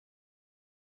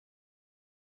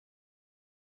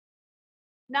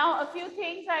Now, a few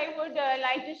things I would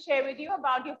like to share with you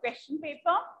about your question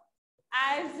paper.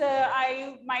 As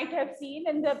I might have seen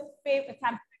in the paper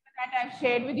that I've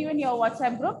shared with you in your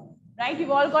WhatsApp group, right?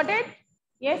 You've all got it?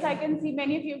 Yes, I can see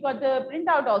many of you got the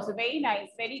printout also. Very nice,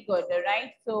 very good,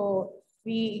 right? So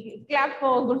we clap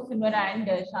for Gursimar and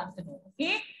Shantanu,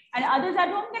 okay? And others at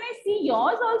home, can I see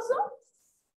yours also?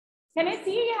 Can I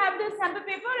see you have the sample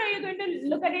paper, or are you going to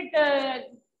look at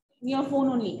it in your phone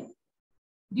only?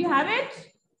 Do you have it?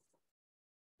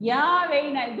 Yeah,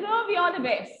 very nice. Dhruv, you're the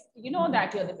best. You know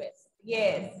that you're the best.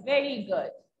 Yes, very good.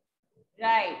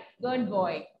 Right, good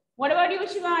boy. What about you,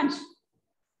 Shivansh?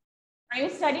 Are you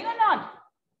studying or not?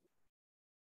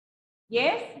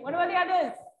 Yes, what about the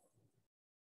others?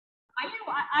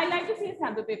 I like to see a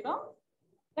sample paper.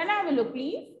 Can I have a look,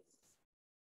 please?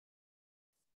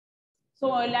 So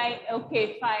like,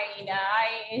 okay, fine.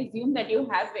 I assume that you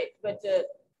have it, but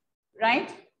right?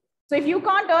 So if you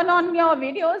can't turn on your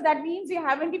videos, that means you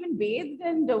haven't even bathed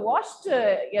and washed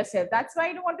yourself. That's why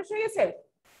you don't want to show yourself,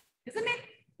 isn't it?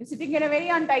 You're sitting in a very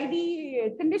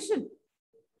untidy condition.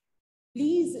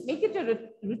 Please make it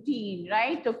a routine,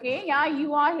 right? Okay, yeah,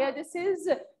 you are here. This is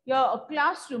your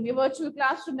classroom, your virtual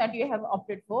classroom that you have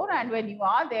opted for. And when you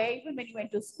are there, even when you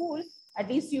went to school, at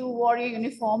least you wore your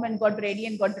uniform and got ready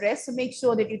and got dressed. So make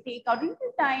sure that you take out a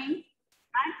little time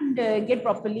and get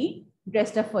properly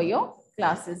dressed up for your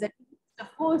classes. And of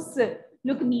course,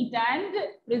 look neat and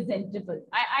presentable.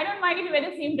 I don't mind if you wear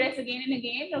the same dress again and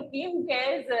again. Okay, who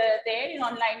cares there in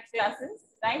online classes,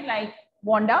 right? Like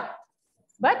Wanda.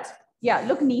 But yeah,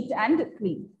 look neat and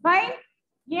clean. Fine.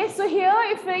 Yes, so here,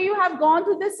 if you have gone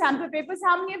through the sample papers,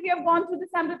 how many of you have gone through the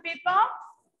sample paper?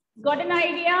 Got an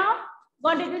idea?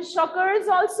 Got little shockers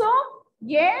also?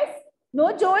 Yes?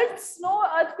 No jolts, no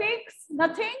earthquakes,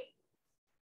 nothing?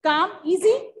 Calm,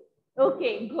 easy?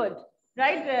 Okay, good.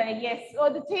 Right? Yes. So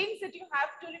the things that you have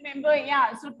to remember,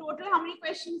 yeah. So total, how many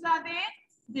questions are there?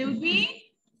 There will be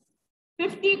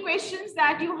 50 questions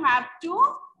that you have to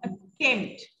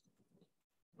attempt.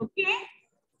 Okay.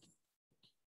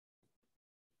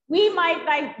 We might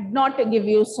like not give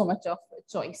you so much of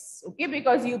choice, okay?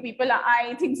 Because you people,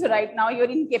 I think so right now, you're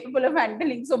incapable of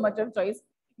handling so much of choice.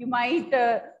 You might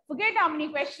forget how many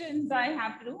questions I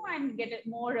have to do and get it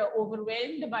more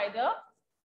overwhelmed by the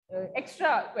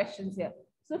extra questions here.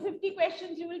 So 50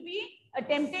 questions you will be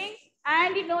attempting,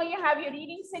 and you know, you have your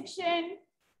reading section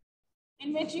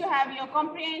in which you have your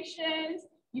comprehensions,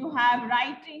 you have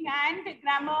writing and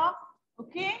grammar,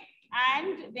 okay?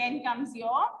 And then comes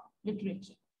your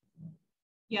literature.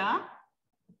 Yeah.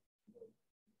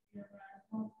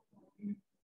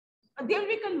 They will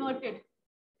be converted.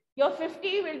 Your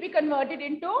 50 will be converted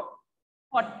into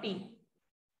 40.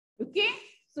 Okay.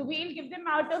 So we'll give them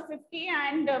out of 50,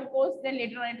 and of course, then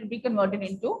later on it will be converted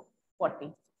into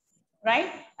 40. Right.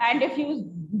 And if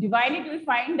you divide it, you'll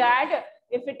find that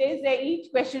if it is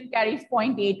each question carries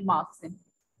 0.8 marks in.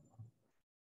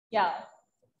 Yeah.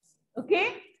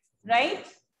 Okay. Right.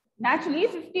 Naturally,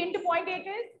 50 into 0.8 is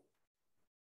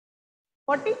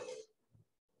 40.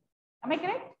 Am I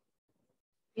correct?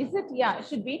 Is it? Yeah, it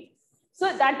should be. So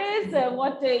that is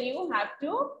what you have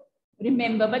to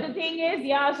remember. But the thing is,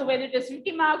 yeah, so whether it is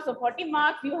 50 marks or 40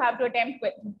 marks, you have to attempt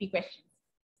 50 questions,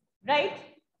 right?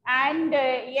 And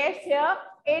yes, here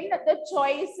in the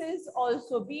choices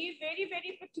also, be very,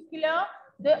 very particular.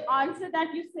 The answer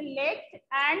that you select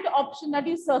and option that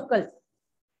you circle,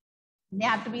 they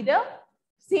have to be the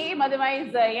same.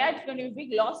 Otherwise, yeah, it's going to be a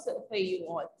big loss for you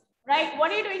all. Right?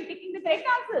 What are you doing? Picking the correct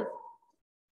answers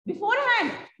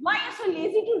beforehand. Why are you so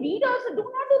lazy to read also? Do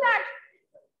not do that.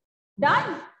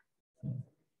 Done.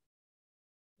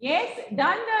 Yes,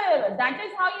 done. That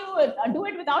is how you do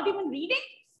it without even reading.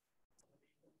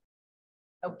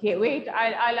 Okay, wait,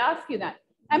 I'll ask you that.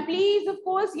 And please, of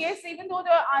course, yes, even though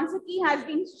the answer key has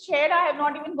been shared, I have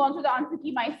not even gone through the answer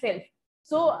key myself.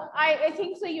 So I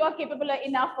think so you are capable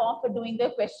enough of doing the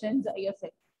questions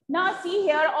yourself. Now see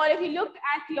here, or if you look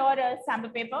at your sample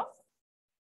paper,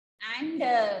 and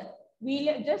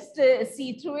we'll just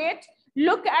see through it.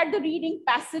 Look at the reading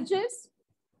passages.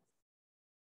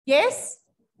 Yes.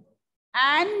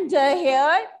 And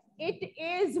here it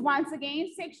is once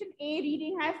again, section A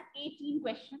reading has 18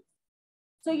 questions.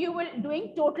 So you will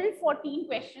doing total 14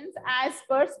 questions as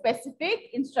per specific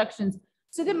instructions.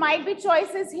 So there might be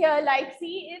choices here, like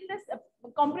see in this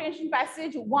comprehension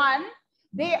passage 1,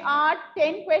 there are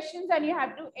 10 questions and you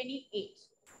have to any 8.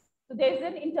 So there's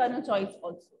an internal choice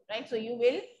also, right? So you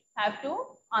will have to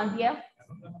answer.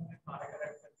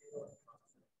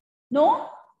 No,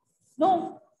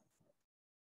 no.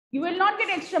 You will not get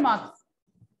extra marks.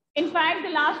 In fact, the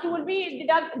last two will be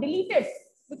deleted,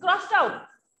 be crossed out.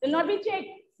 Will not be checked.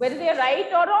 Whether they're right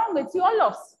or wrong, it's your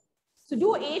loss. So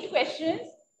do 8 questions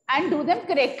and do them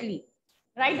correctly.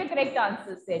 Write the correct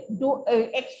answers there. Do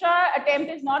extra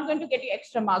attempt is not going to get you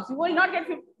extra marks. You will not get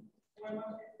 50.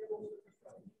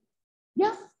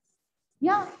 Yeah.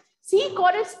 Yeah. See,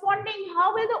 corresponding,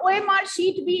 how will the OMR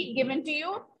sheet be given to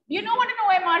you? Do you know what an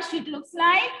OMR sheet looks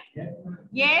like?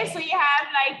 Yes. So you have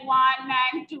like 1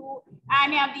 and 2,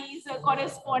 and you have these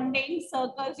corresponding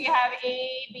circles. You have A,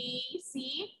 B,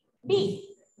 C, D,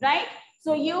 right?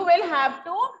 So you will have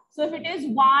to, so if it is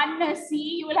 1C,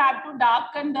 you will have to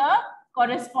darken the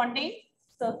corresponding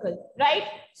circle, right?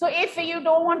 So if you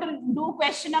don't want to do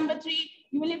question number 3,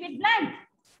 you will leave it blank,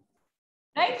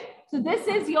 right? So this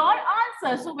is your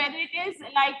answer. So whether it is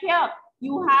like here,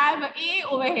 you have A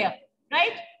over here,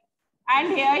 right?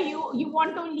 And here you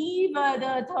want to leave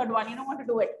the third one. You don't want to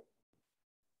do it.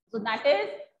 So that is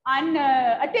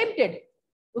unattempted.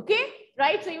 Okay,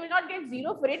 right? So you will not get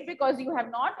 0 for it because you have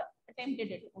not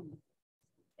attempted it only.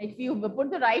 If you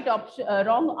put the right option,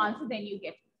 wrong answer, then you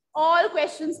get. All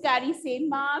questions carry same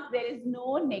mark. There is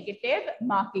no negative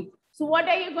marking. So what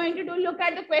are you going to do? Look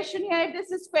at the question here.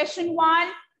 This is question 1,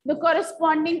 the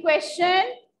corresponding question,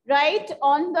 right?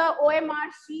 On the OMR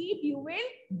sheet, you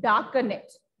will darken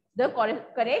it. The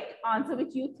correct answer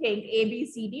which you think, A, B,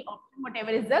 C, D, option,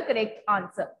 whatever is the correct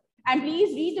answer. And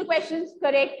please read the questions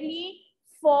correctly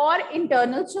for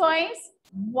internal choice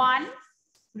 1,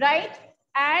 right?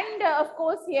 And of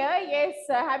course here, yes,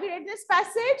 have you read this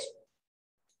passage?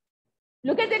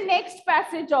 Look at the next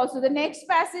passage also. The next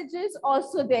passage is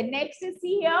also there. Next is,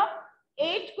 see here,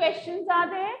 8 questions are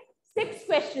there. 6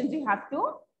 questions you have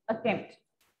to attempt,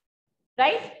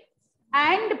 right?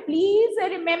 And please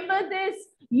remember this.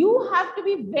 You have to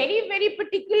be very, very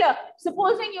particular.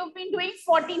 Supposing you've been doing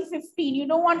 14, 15. You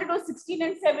don't want to do 16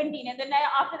 and 17. And then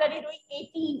after that, you're doing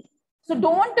 18. So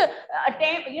don't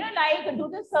attempt, like do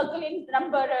the circle in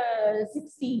number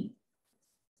 16.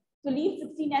 So leave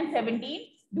 16 and 17.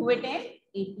 Do it in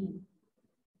 18.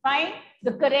 Fine.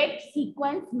 The correct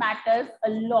sequence matters a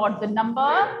lot. The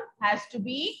number has to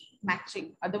be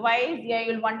matching. Otherwise, yeah,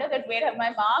 you'll wonder that where have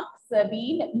my marks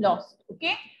been lost.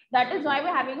 Okay. That is why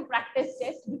we're having a practice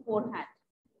test beforehand.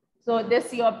 So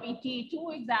this your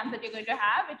PT2 exam that you're going to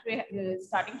have, which we're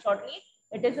starting shortly.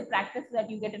 It is a practice so that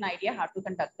you get an idea how to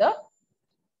conduct the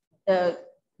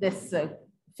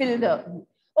fill the.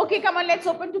 Okay, come on, let's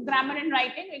open to grammar and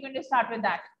writing. We're going to start with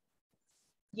that.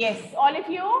 Yes, all of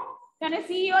you, can I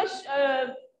see your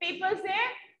papers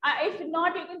there? If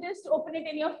not, you can just open it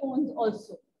in your phones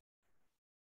also,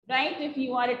 right? If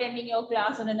you are attending your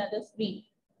class on another screen.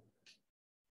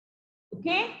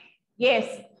 Okay,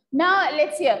 yes. Now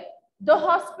let's hear. The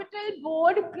hospital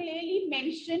board clearly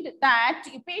mentioned that,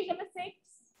 page number 6,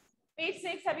 page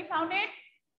 6, have you found it?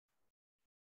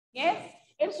 Yes,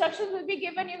 instructions will be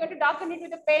given. You're going to darken it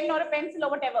with a pen or a pencil or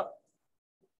whatever.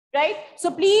 Right? So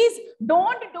please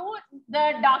don't do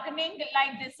the darkening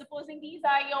like this. Supposing these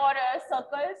are your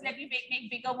circles, let me make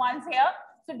bigger ones here.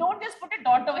 So don't just put a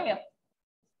dot over here.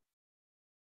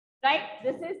 Right?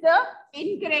 This is the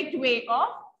incorrect way of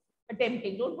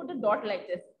attempting. Don't put a dot like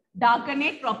this. Darken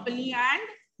it properly and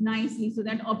nicely. So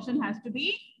that option has to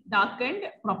be darkened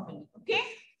properly. Okay?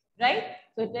 Right?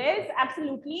 So it is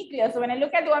absolutely clear. So when I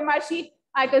look at the OMR sheet,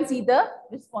 I can see the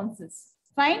responses.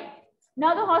 Fine?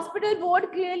 Now, the hospital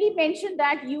board clearly mentioned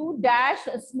that you dash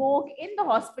smoke in the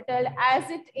hospital as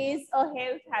it is a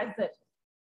health hazard.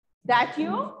 That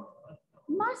you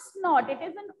must not. It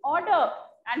is an order.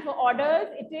 And for orders,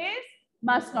 it is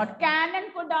must not. Can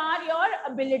and could are your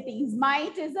abilities.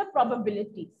 Might is a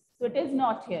probability. So it is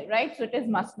not here, right? So it is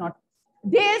must not.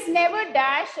 There's never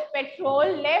dash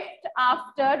petrol left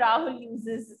after Rahul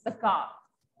uses the car.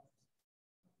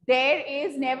 There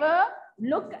is never.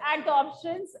 Look at the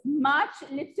options, much,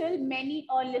 little, many,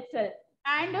 or little.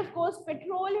 And of course,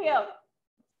 petrol here.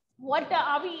 What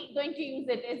are we going to use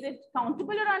it? Is it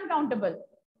countable or uncountable?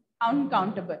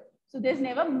 Uncountable. So there's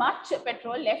never much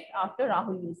petrol left after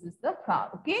Rahul uses the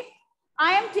car. Okay.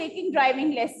 I am taking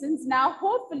driving lessons now.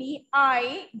 Hopefully,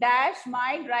 I dash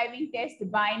my driving test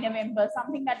by November.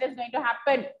 Something that is going to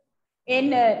happen in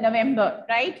November,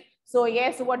 right? So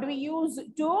yes, what do we use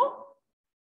to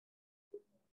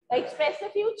express the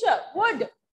future? Would.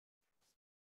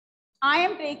 I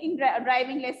am taking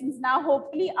driving lessons now.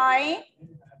 Hopefully I,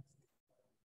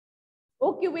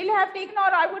 okay, will have taken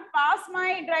or I would pass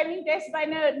my driving test by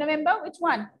November. Which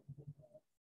one?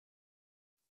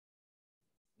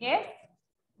 Yes.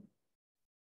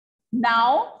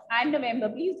 Now and November.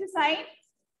 Please decide.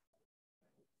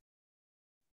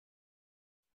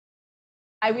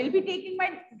 I will be taking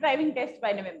my driving test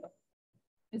by November.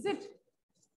 Is it?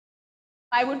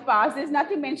 I would pass. There's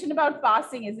nothing mentioned about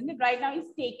passing, isn't it? Right now,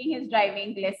 he's taking his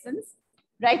driving lessons.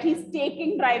 Right? He's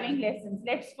taking driving lessons.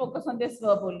 Let's focus on this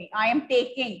verb only. I am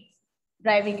taking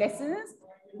driving lessons.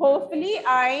 Hopefully,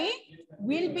 I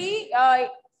will be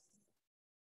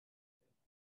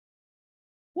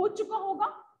हो चुका होगा.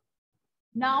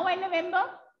 Now in November,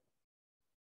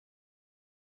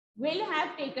 will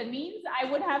have taken means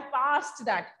I would have passed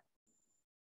that.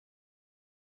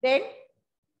 Then,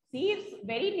 see, it's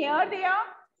very near there.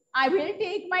 I will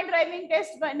take my driving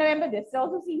test by November. This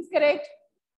also seems correct.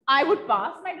 I would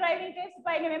pass my driving test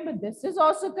by November. This is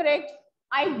also correct.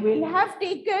 I will have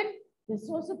taken. This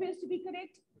also appears to be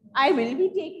correct. I will be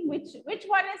taking. Which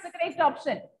one is the correct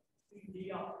option?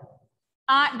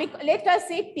 Let us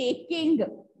say taking,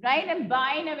 right? And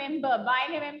by November,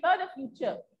 the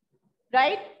future,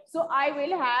 right? So I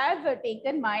will have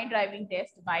taken my driving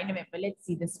test by November. Let's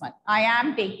see this one. I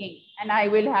am taking and I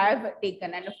will have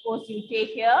taken. And of course, you take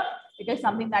here. It is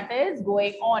something that is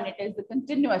going on. It is the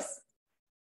continuous,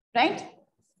 right?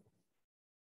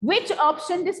 Which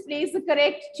option displays the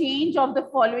correct change of the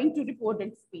following to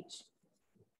reported speech?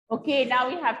 Okay, now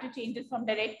we have to change it from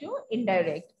direct to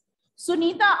indirect.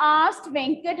 Sunita asked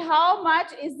Venkat, how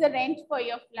much is the rent for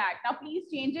your flat? Now, please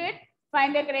change it.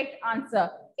 Find the correct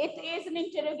answer. It is an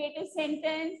interrogative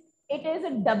sentence. It is a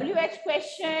WH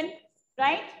question,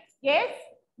 right? Yes.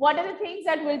 What are the things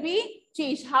that will be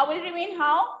changed? How will it remain?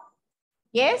 How?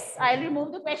 Yes. I'll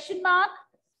remove the question mark.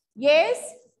 Yes.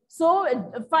 So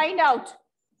find out.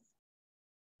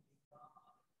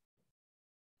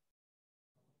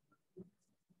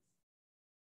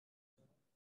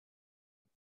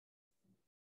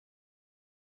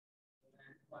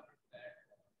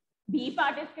 B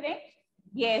part is correct.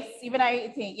 Yes, even I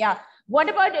think, yeah. What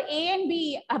about A and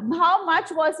B? How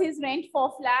much was his rent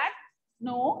for flat?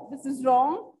 No, this is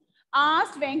wrong.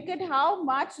 Asked Venkat how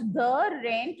much the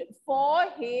rent for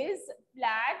his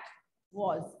flat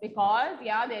was. Because,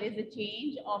 yeah, there is a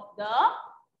change of the,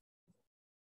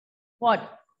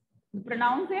 what? The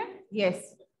pronouns here?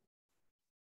 Yes.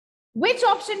 Which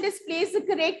option displays the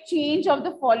correct change of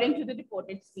the following to the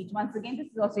reported speech? Once again, this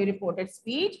is also a reported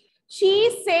speech.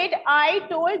 She said, I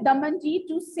told Damanjeet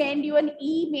to send you an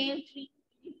email 3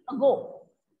 days ago.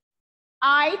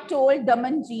 I told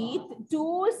Damanjeet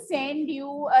to send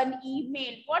you an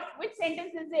email. Which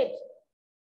sentence is it?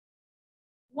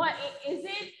 What is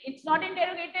it? It's not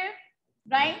interrogative,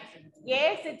 right?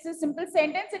 Yes, it's a simple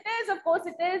sentence. It is, of course,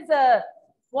 it is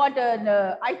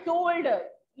I told,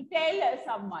 you tell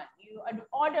someone, you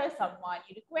order someone,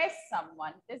 you request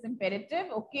someone. It is imperative,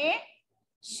 okay?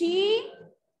 She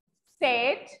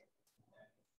said,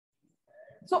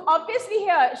 so obviously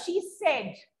here she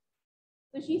said,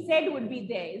 so she said would be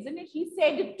there, isn't it? She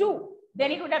said to,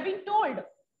 then it would have been told,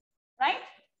 right?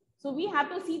 So we have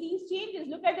to see these changes.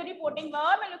 Look at the reporting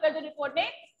verb and look at the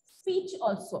reporting speech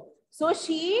also. So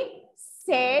she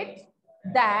said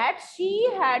that she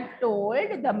had told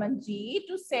Damanjeet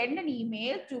to send an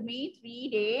email to me 3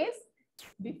 days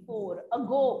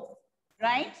ago,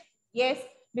 right? Yes,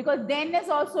 because then is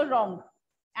also wrong.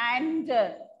 And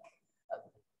A,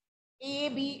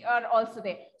 B are also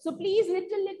there. So please,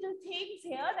 little things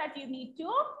here that you need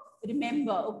to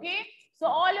remember, okay? So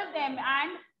all of them,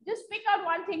 and just pick out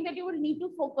one thing that you will need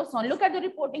to focus on. Look at the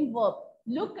reporting verb.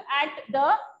 Look at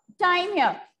the time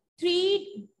here.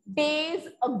 3 days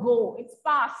ago. It's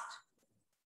past,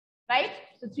 right?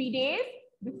 So 3 days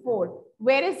before.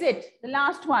 Where is it? The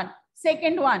last one.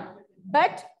 Second one.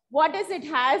 But what is it?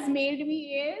 Has mailed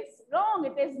me is wrong.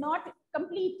 It is not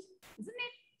complete, isn't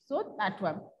it? So that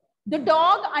one. The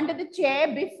dog under the chair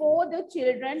before the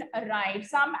children arrived.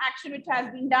 Some action which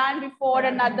has been done before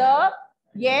another.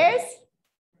 Yes.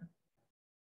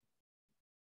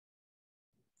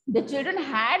 The children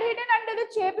had hidden under the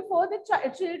chair before the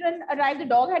children arrived. The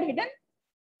dog had hidden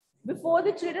before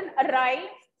the children arrived.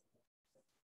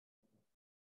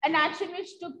 An action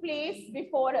which took place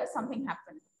before something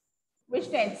happened. Which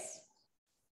tense?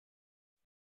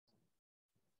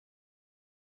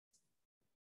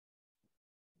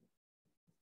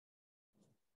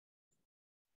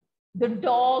 The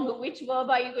dog, which verb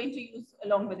are you going to use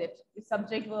along with it? The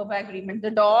subject verb agreement.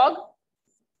 The dog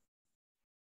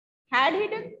had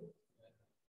hidden.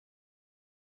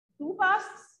 2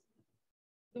 pasts.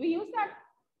 Do we use that?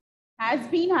 Has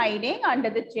been hiding under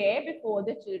the chair before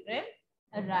the children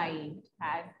arrived.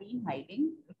 Has been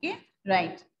hiding. Okay,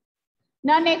 right.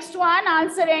 Now, next one,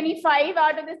 answer any 5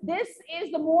 out of this. This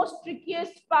is the most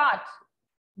trickiest part.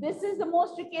 This is the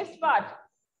most trickiest part.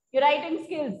 Your writing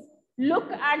skills.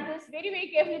 Look at this very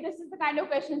carefully. This is the kind of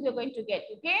questions you're going to get.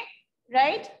 Okay,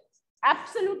 right?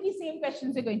 Absolutely same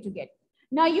questions you're going to get.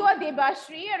 Now you are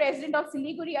Debashri, a resident of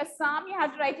Siliguri, Assam. You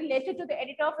have to write a letter to the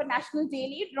editor of a national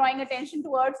daily, drawing attention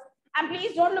towards, and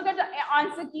please don't look at the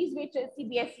answer keys which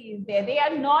CBSE is there. They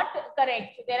are not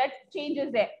correct. There are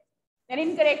changes there. There are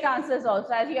incorrect answers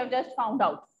also, as you have just found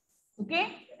out.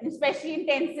 Okay, and especially in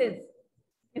tenses.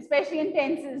 Especially in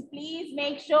tenses, please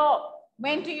make sure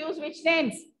when to use which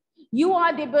tense. You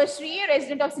are Debashri, a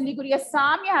resident of Siliguri,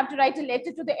 Assam. You have to write a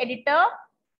letter to the editor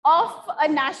of a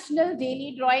national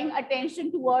daily, drawing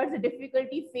attention towards the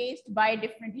difficulty faced by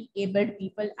differently abled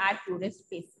people at tourist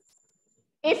places.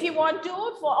 If you want to,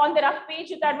 on the rough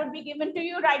page that would be given to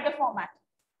you, write the format.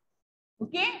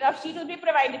 Okay, rough sheet will be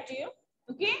provided to you.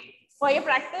 Okay, for your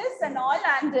practice and all,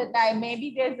 and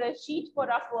maybe there's a sheet for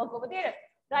rough work over there.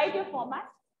 Write your format.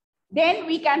 Then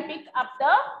we can pick up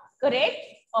the correct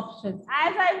options.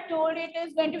 As I've told, it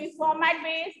is going to be format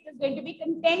based, it is going to be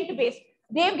content based.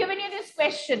 They've given you this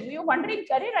question. We were wondering,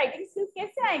 writing skills,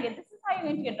 kaise aayenge? This is how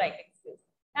you're going to get writing skills.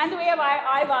 And the way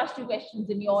I've asked you questions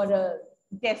in your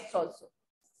tests also,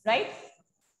 right?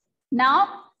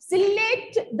 Now,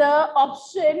 select the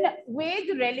option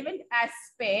with relevant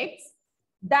aspects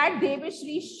that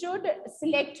Debashri should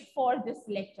select for this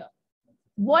letter.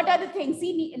 What are the things?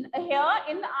 See, here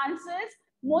in the answers,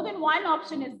 more than one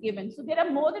option is given. So there are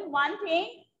more than one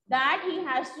thing that he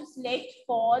has to select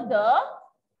for the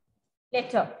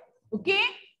letter. Okay.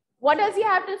 What does he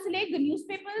have to select? The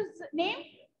newspaper's name?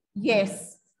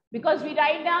 Yes. Because we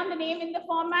write down the name in the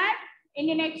format.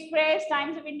 Indian Express,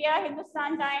 Times of India,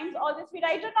 Hindustan Times, all this we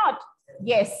write or not?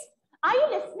 Yes. Are you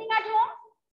listening at home?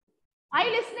 Are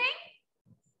you listening?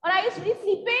 Or are you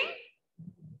sleeping?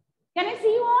 Can I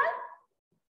see you all?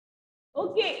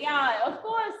 Okay, yeah, of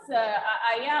course.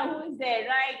 Yeah, who is there?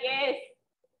 Right, yes.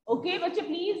 Okay, but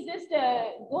please just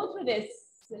go through this.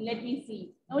 Let me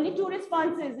see. Only 2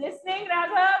 responses. Listening,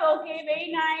 Raghav. Okay,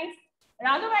 very nice.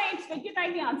 Raghav, I expect you to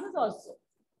write the answers also.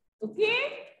 Okay?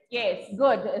 Yes,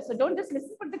 good. So don't just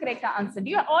listen for the correct answer. Do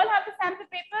you all have the sample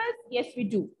papers? Yes, we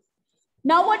do.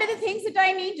 Now, what are the things that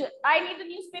I need? I need the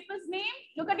newspaper's name.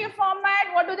 Look at your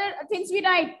format. What are the things we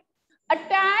write?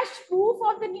 Attach proof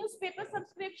of the newspaper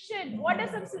subscription. What does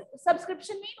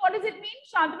subscription mean? What does it mean?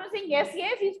 Shantanu saying yes,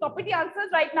 yes. He's copied the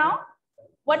answers right now.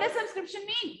 What does subscription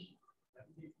mean?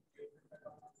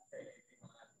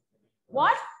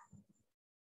 What?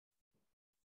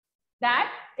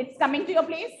 That it's coming to your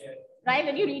place, right?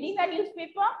 That you're reading that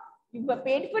newspaper. You were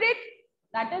paid for it.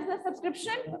 That is the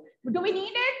subscription. Do we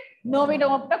need it? No, we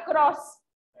don't. The cross.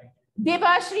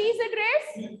 Debashri's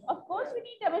address? Of course we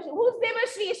need Debashri. Who's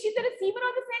Debashri? Is she the receiver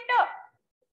or the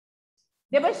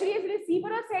sender? Debashri is receiver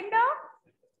or sender?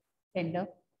 Sender.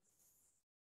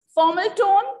 Formal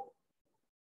tone?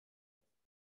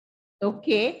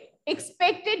 Okay.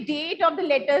 Expected date of the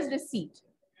letter's receipt.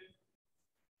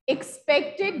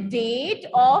 Expected date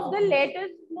of the letters?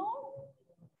 No.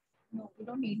 No, we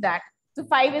don't need that. So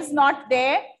 5 is not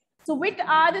there. So which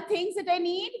are the things that I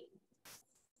need?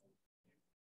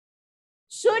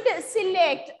 Should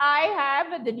select, I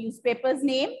have the newspaper's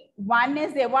name. One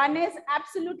is there. One is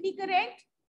absolutely correct.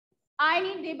 I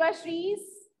need Debashri's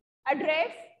address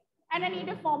and I need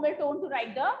a formal tone to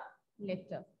write the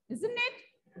letter. Isn't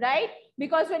it? Right?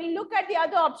 Because when you look at the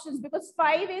other options, because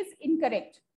 5 is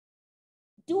incorrect.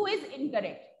 2 is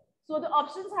incorrect. So the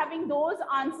options having those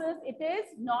answers, it is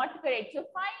not correct. So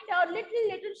find out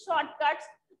little shortcuts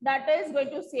that is going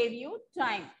to save you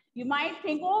time. You might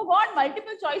think, oh God,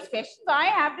 multiple choice questions. I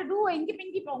have to do inky,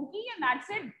 pinky, ponky, and that's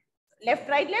it. Left,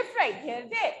 right, here,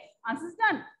 there. Answer's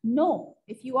done. No,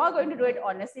 if you are going to do it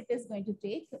honestly, it is going to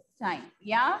take time.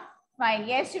 Yeah, fine.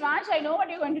 Yes, Shivansh, I know what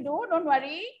you're going to do. Don't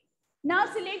worry. Now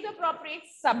select the appropriate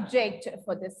subject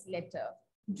for this letter.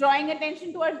 Drawing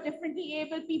attention towards differently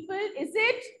able people. Is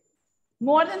it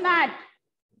more than that?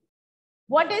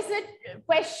 What is it?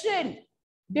 Question.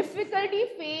 Difficulty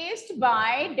faced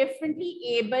by differently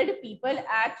abled people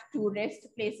at tourist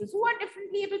places. Who are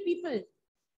differently able people?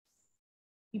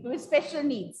 People with special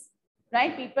needs,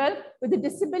 right? People with a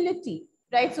disability,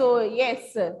 right? So,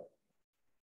 yes.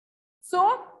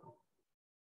 So,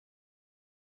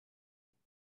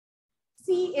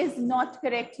 C is not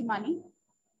correct, Himani.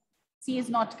 C is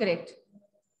not correct.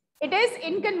 It is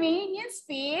inconvenience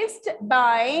faced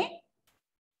by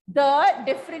the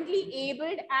differently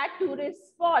abled at tourist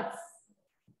spots.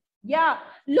 Yeah,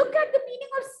 look at the meaning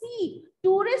of C.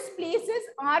 Tourist places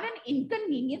are an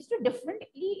inconvenience to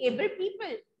differently abled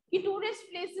people. कि tourist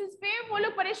places पे वो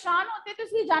लोग परेशान होते तो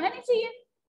इसलिए जाना नहीं चाहिए.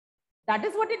 That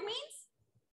is what it means.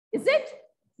 Is it?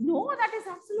 No, that is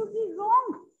absolutely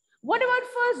wrong. What about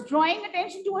first drawing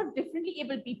attention towards differently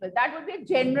abled people? That would be a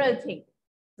general thing,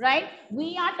 right?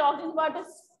 We are talking about a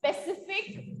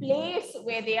specific place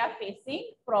where they are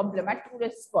facing problem at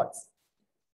tourist spots.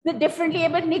 The differently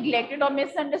abled neglected or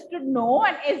misunderstood? No.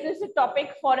 And is this a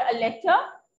topic for a letter,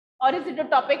 or is it a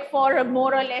topic for a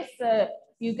more or less,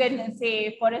 you can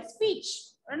say, for a speech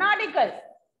or an article?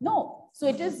 No. So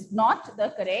it is not the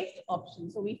correct option.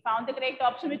 So we found the correct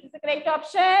option, which is the correct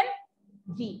option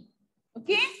D.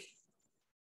 Okay.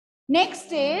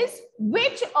 Next is,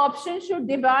 which option should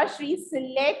Debashri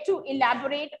select to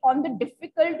elaborate on the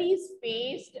difficulties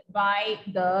faced by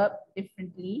the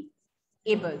differently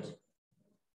abled?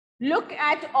 Look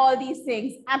at all these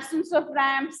things: absence of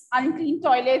ramps, unclean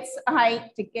toilets, high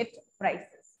ticket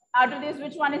prices. Out of this,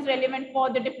 which one is relevant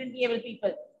for the differently able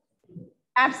people?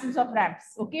 Absence of ramps.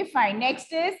 Okay, fine.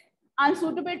 Next is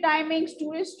unsuitable timings,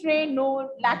 tourist train, no,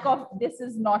 lack of, this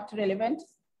is not relevant.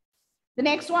 The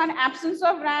next one, absence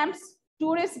of ramps,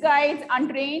 tourist guides,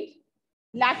 untrained,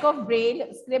 lack of braille,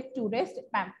 script, tourist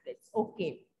pamphlets.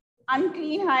 Okay.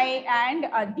 Unclean, high,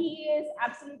 and D is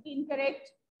absolutely incorrect.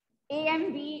 A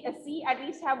and B, C at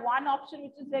least have one option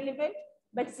which is relevant,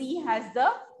 but C has the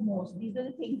most. These are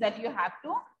the things that you have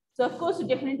to. So of course,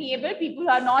 differently able people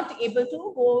are not able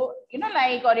to go,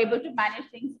 or able to manage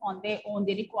things on their own.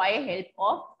 They require help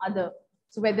of other.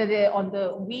 So whether they're on the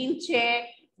wheelchair,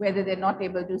 whether they're not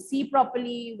able to see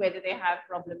properly, whether they have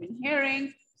problem in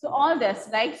hearing. So all this,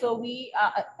 right? So we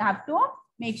have to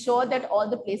make sure that all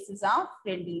the places are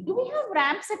friendly. Do we have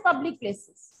ramps at public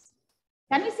places?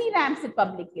 Can we see ramps at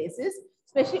public places,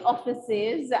 especially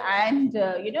offices and,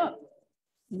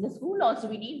 in the school also,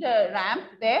 we need a ramp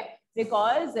there,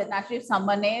 because naturally if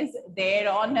someone is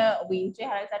there on a wheelchair,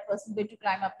 how is that person going to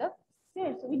climb up the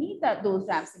stairs? So we need those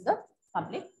ramps in the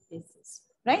public places,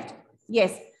 right?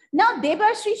 Yes. Now,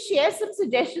 Debashri shares some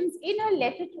suggestions in her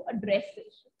letter to address the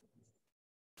issue.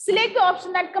 Select the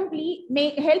option that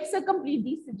helps her complete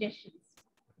these suggestions.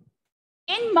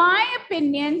 In my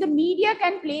opinion, the media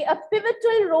can play a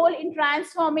pivotal role in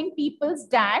transforming people's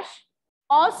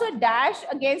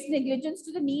against negligence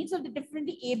to the needs of the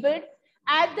differently abled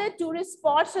at the tourist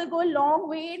spots will go a long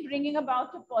way in bringing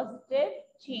about a positive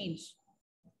change.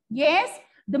 Yes,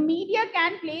 the media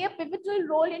can play a pivotal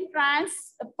role in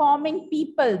transforming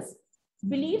people's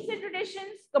beliefs and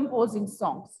traditions, composing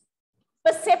songs,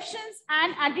 perceptions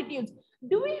and attitudes.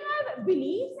 Do we have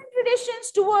beliefs and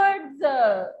traditions towards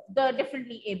the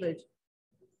differently abled?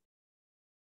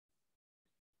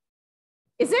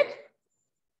 Is it?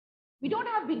 We don't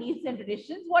have beliefs and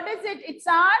traditions. What is it? It's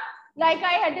our, like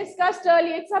I had discussed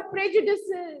earlier, it's our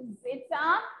prejudices, it's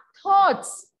our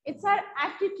thoughts, it's our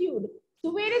attitude.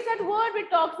 So where is that word which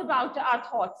talks about our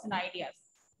thoughts and ideas?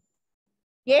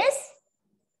 Yes?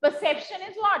 Perception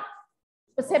is what?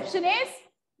 Perception is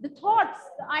the thoughts,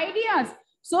 the ideas.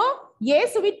 So,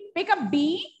 yes, so we pick up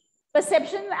B,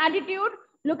 perception, attitude.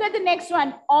 Look at the next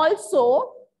one.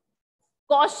 Also,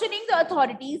 cautioning the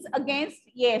authorities against,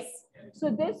 yes.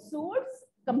 So this suits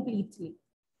completely.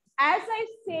 As I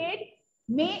said,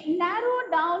 may narrow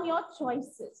down your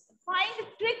choices. Find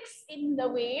tricks in the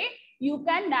way you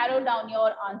can narrow down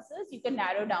your answers. You can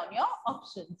narrow down your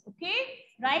options. Okay,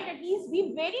 right? At least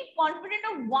be very confident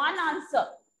of one answer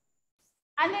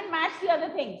and then match the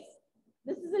other things.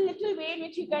 This is a little way in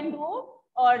which you can do,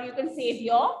 or you can save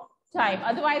your time.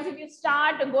 Otherwise, if you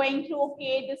start going through,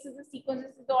 okay, this is the sequence,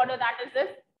 this is the order, that is this,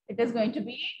 it is going to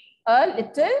be a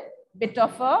little bit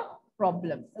of a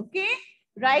problem. Okay,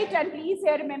 right? And please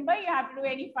here remember, you have to do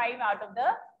any 5 out of the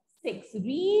 6.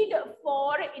 Read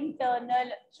for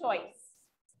internal choice.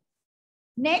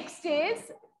 Next is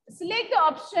select the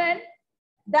option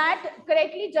that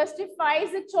correctly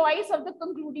justifies the choice of the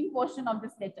concluding portion of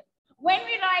this letter. When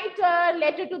we write a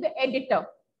letter to the editor,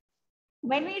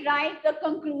 when we write the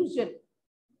conclusion,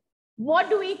 what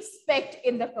do we expect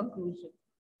in the conclusion?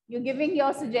 You're giving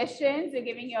your suggestions, you're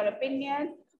giving your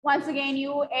opinions. Once again,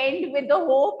 you end with the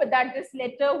hope that this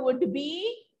letter would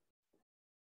be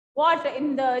what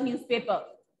in the newspaper?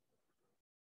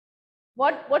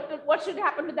 What should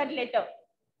happen to that letter?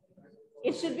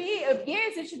 It should be,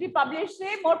 yes, it should be published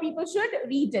there. More people should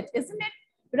read it, isn't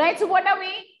it? Right? So what are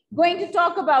we going to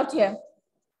talk about here?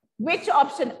 Which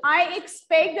option? I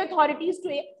expect the authorities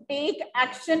to take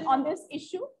action on this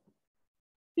issue.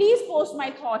 Please post my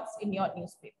thoughts in your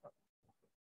newspaper.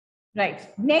 Right.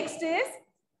 Next is,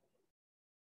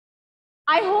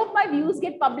 I hope my views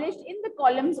get published in the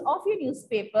columns of your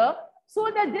newspaper so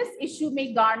that this issue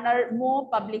may garner more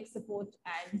public support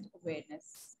and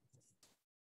awareness.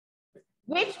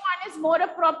 Which one is more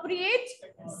appropriate?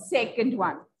 Second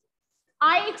one.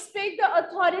 I expect the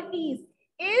authorities.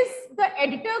 Is the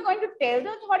editor going to tell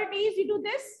the authorities you do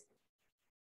this?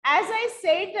 As I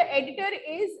said, the editor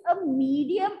is a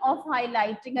medium of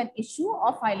highlighting an issue,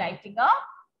 of highlighting a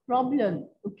problem.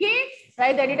 Okay,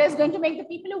 right? The editor is going to make the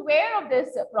people aware of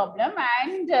this problem,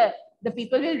 and the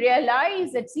people will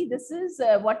realize that, see, this is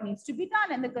what needs to be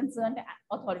done, and the concerned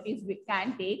authorities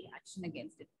can take action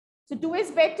against it. So 2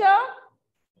 is better,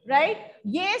 right?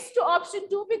 Yes to option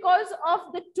 2 because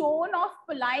of the tone of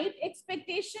polite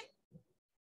expectation,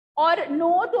 or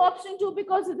no to option 2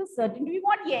 because of the certainty we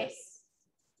want. Yes,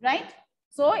 right?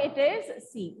 So it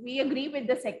is C. We agree with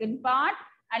the second part,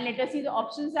 and let us see the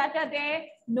options that are there.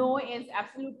 No is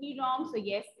absolutely wrong, so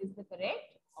yes is the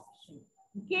correct option.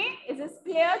 Okay, is this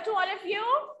clear to all of you?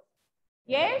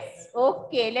 Yes.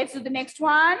 Okay, let's do the next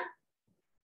one.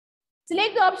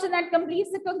 Select the option that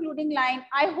completes the concluding line.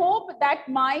 I hope that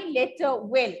my letter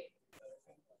will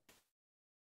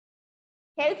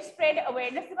help spread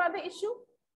awareness about the issue,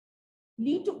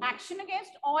 lead to action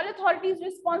against all authorities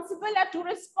responsible. Are 2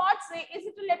 response. Say, is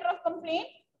it a letter of complaint?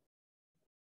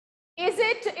 Is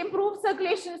it improve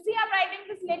circulation? See, I'm writing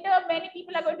this letter. Many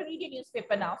people are going to read your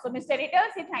newspaper now. So, Mr. Editor,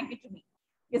 say thank you to me.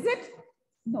 Is it?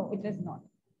 No, it is not.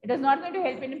 It is not going to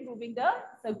help in improving the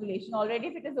circulation. Already,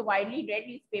 if it is a widely read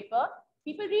newspaper,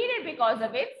 people read it because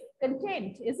of its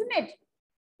content, isn't it?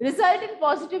 Result in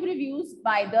positive reviews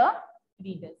by the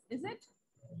readers, is it?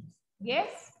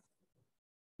 Yes.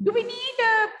 Do we need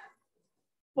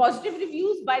positive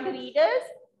reviews by the readers,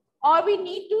 or we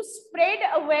need to spread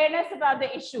awareness about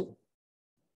the issue?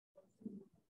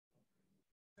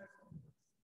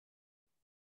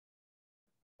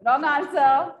 Wrong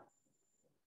answer.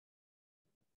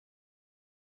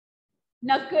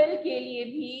 नकल के लिए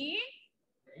भी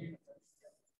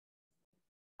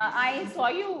I saw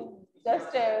you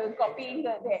just copying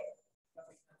there.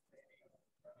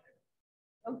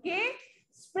 Okay,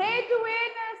 spread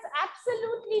awareness,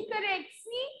 absolutely correct.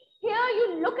 See, here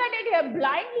you look at it here,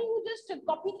 blindly you just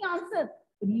copy the answers.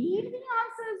 Read the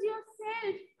answers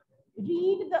yourself.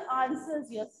 Read the answers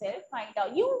yourself, find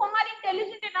out. You are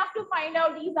intelligent enough to find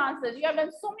out these answers. You have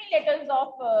done so many letters of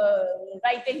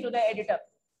writing to the editor.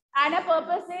 And our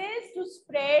purpose is to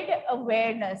spread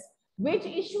awareness. Which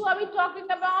issue are we talking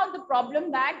about? The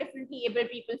problem that differently able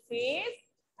people face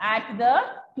at the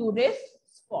tourist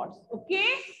spots. Okay,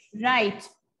 right.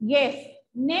 Yes.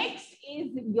 Next is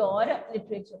your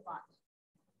literature part.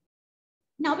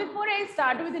 Now, before I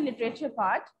start with the literature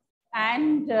part,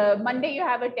 and Monday you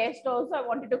have a test also, I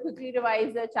wanted to quickly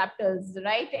revise the chapters,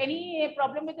 right? Any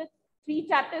problem with the 3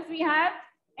 chapters we have?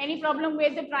 Any problem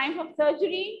with the triumph of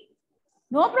surgery?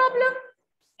 No problem.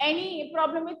 Any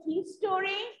problem with thief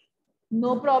story?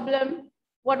 No problem.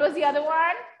 What was the other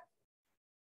one?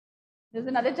 There's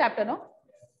another chapter, no?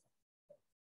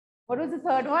 What was the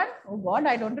third one? Oh God,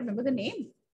 I don't remember the name.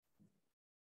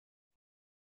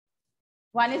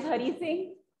 One is Hari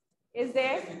Singh. Is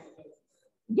there?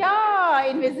 Yeah,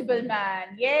 Invisible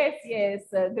Man. Yes, yes.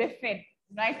 Griffin,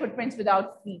 right? Footprints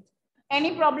without feet.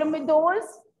 Any problem with those?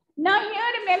 Now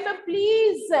here, remember,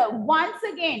 please, once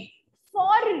again,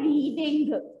 for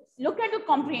reading, look at the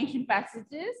comprehension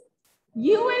passages.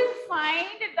 You will find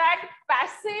that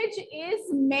passage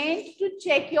is meant to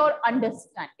check your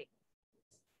understanding.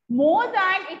 More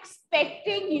than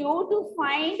expecting you to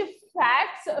find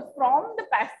facts from the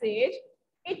passage,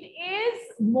 it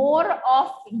is more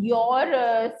of your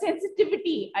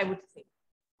sensitivity, I would say.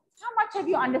 How much have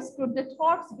you understood the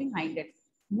thoughts behind it?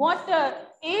 What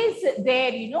is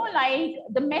there, you know, like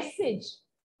the message,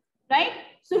 right?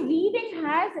 So reading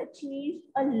has changed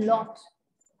a lot.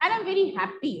 And I'm very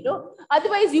happy, you know.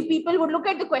 Otherwise, you people would look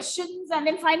at the questions and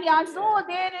then find the answer. Oh,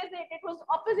 there is it. It was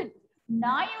opposite.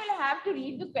 Now you will have to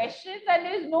read the questions, and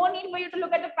there is no need for you to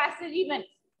look at the passage even.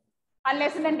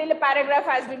 Unless and until a paragraph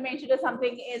has been mentioned or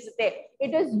something is there.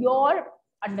 It is your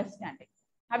understanding.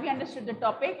 Have you understood the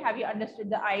topic? Have you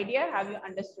understood the idea? Have you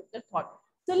understood the thought?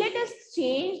 So let us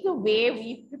change the way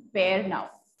we prepare now.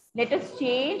 Let us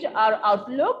change our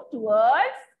outlook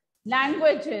towards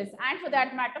languages, and for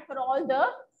that matter, for all the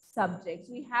subjects.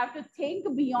 We have to think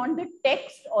beyond the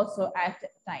text also at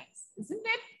times, isn't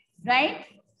it? Right?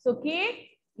 So, okay.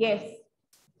 Yes.